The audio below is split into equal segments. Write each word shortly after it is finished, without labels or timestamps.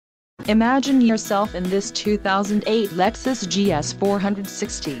Imagine yourself in this 2008 Lexus GS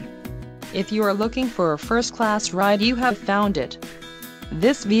 460. If you are looking for a first-class ride, you have found it.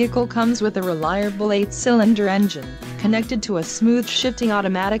 This vehicle comes with a reliable 8-cylinder engine, connected to a smooth shifting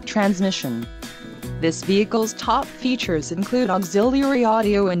automatic transmission. This vehicle's top features include auxiliary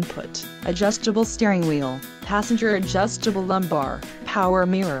audio input, adjustable steering wheel, passenger adjustable lumbar, power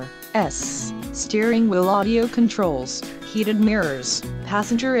mirror, steering wheel audio controls, heated mirrors,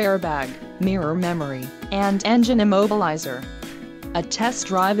 passenger airbag, mirror memory, and engine immobilizer. A test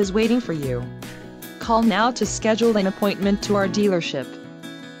drive is waiting for you. Call now to schedule an appointment to our dealership.